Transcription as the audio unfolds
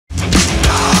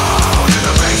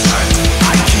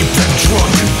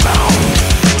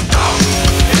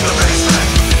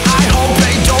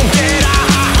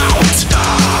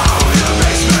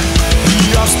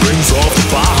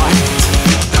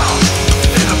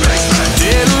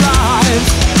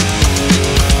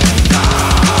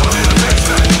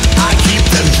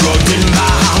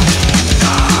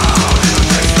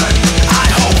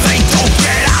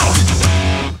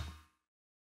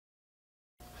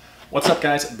What's up,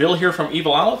 guys? Bill here from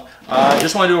Evil Olive.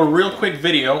 Just want to do a real quick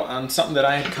video on something that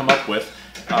I had come up with.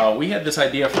 We had this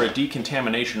idea for a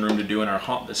decontamination room to do in our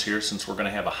haunt this year, since we're going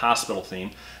to have a hospital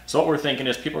theme. So what we're thinking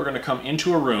is people are going to come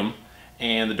into a room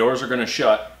and the doors are going to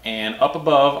shut, and up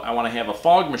above I want to have a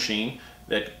fog machine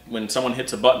that when someone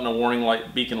hits a button, a warning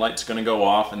light, beacon light's going to go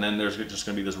off, and then there's just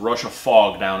going to be this rush of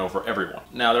fog down over everyone.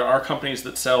 Now, there are companies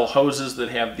that sell hoses that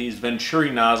have these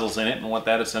venturi nozzles in it, and what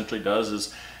that essentially does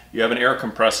is you have an air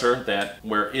compressor that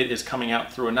where it is coming out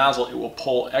through a nozzle, it will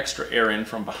pull extra air in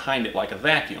from behind it like a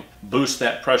vacuum. Boost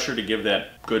that pressure to give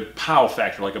that good pow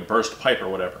factor, like a burst pipe or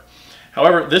whatever.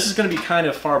 However, this is going to be kind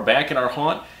of far back in our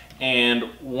haunt, and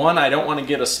one, I don't want to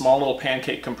get a small little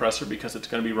pancake compressor because it's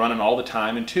going to be running all the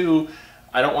time, and two,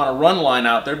 I don't want to run line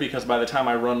out there because by the time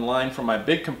I run line from my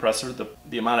big compressor,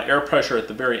 the amount of air pressure at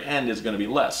the very end is going to be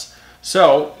less.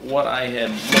 So what I had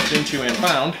looked into and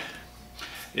found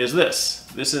is this.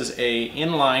 This is a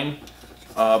inline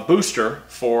booster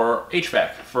for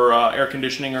HVAC, for air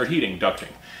conditioning or heating,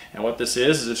 ducting. And what this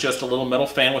is it's just a little metal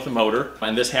fan with a motor,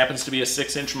 and this happens to be a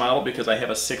 6-inch model because I have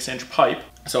a 6-inch pipe.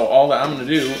 So all that I'm going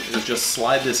to do is just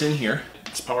slide this in here.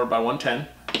 It's powered by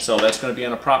 110, so that's going to be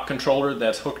on a prop controller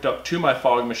that's hooked up to my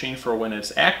fog machine for when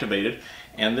it's activated,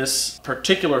 and this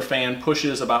particular fan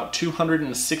pushes about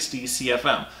 260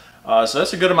 CFM. So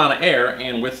that's a good amount of air,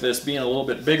 and with this being a little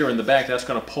bit bigger in the back, that's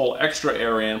going to pull extra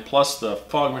air in, plus the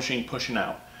fog machine pushing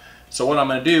out. So what I'm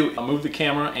going to do, I'll move the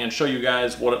camera and show you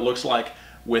guys what it looks like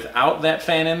without that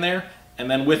fan in there, and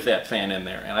then with that fan in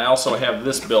there. And I also have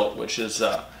this built, which is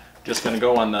just going to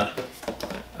go on the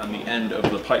end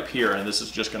of the pipe here, and this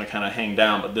is just going to kind of hang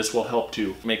down, but this will help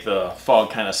to make the fog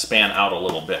kind of span out a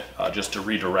little bit, just to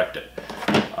redirect it.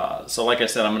 So like I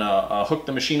said, I'm going to hook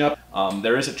the machine up.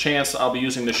 There is a chance I'll be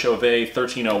using the Chauvet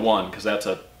 1301 because that's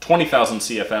a 20,000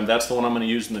 CFM. That's the one I'm going to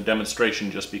use in the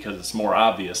demonstration just because it's more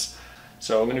obvious.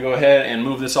 So I'm going to go ahead and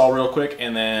move this all real quick,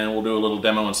 and then we'll do a little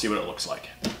demo and see what it looks like.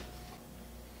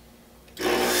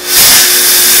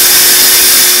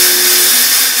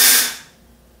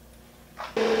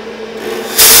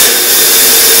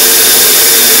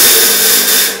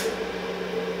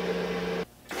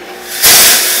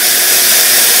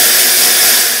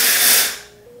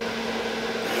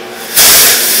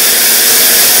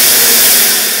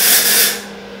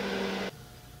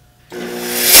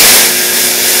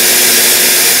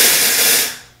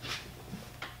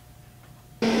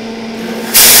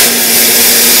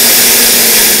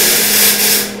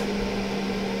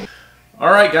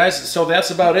 Alright guys, so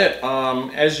that's about it.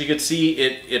 As you can see,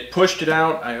 it pushed it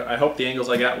out. I hope the angles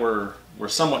I got were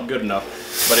somewhat good enough,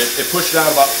 but it pushed it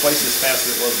out about twice as fast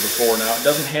as it was before. Now, it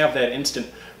doesn't have that instant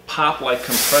pop like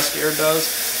compressed air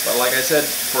does, but like I said,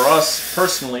 for us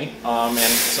personally, and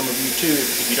some of you too,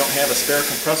 if you don't have a spare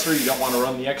compressor, you don't want to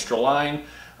run the extra line,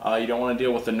 you don't want to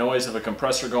deal with the noise of a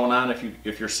compressor going on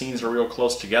if your scenes are real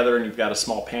close together and you've got a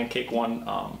small pancake one,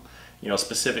 you know,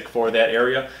 specific for that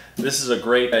area, this is a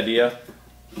great idea.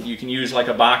 You can use like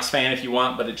a box fan if you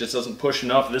want, but it just doesn't push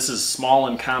enough. This is small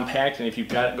and compact, and if you've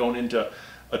got it going into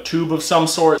a tube of some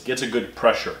sort, it gets a good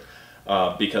pressure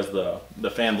because the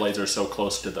fan blades are so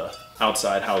close to the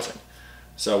outside housing.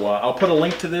 So I'll put a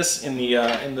link to this in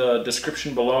the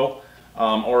description below,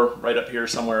 or right up here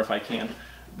somewhere if I can.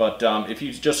 But if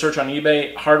you just search on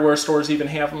eBay, hardware stores even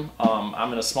have them.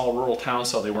 I'm in a small rural town,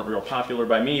 so they weren't real popular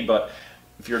by me, but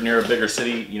if you're near a bigger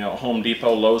city, you know, Home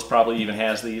Depot, Lowe's probably even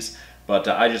has these. But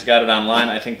I just got it online.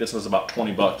 I think this was about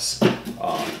 20 bucks.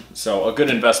 So a good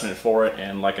investment for it.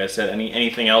 And like I said,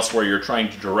 anything else where you're trying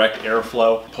to direct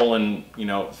airflow, pulling, you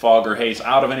know, fog or haze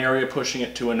out of an area, pushing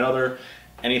it to another,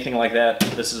 anything like that,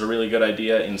 this is a really good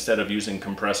idea instead of using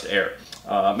compressed air.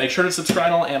 Make sure to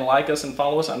subscribe and like us and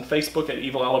follow us on Facebook at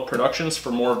Evil Olive Productions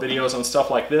for more videos on stuff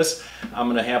like this. I'm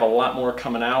going to have a lot more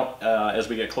coming out as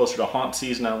we get closer to haunt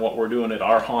season on what we're doing at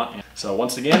our haunt. So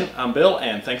once again, I'm Bill,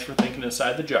 and thanks for thinking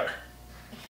inside the jar.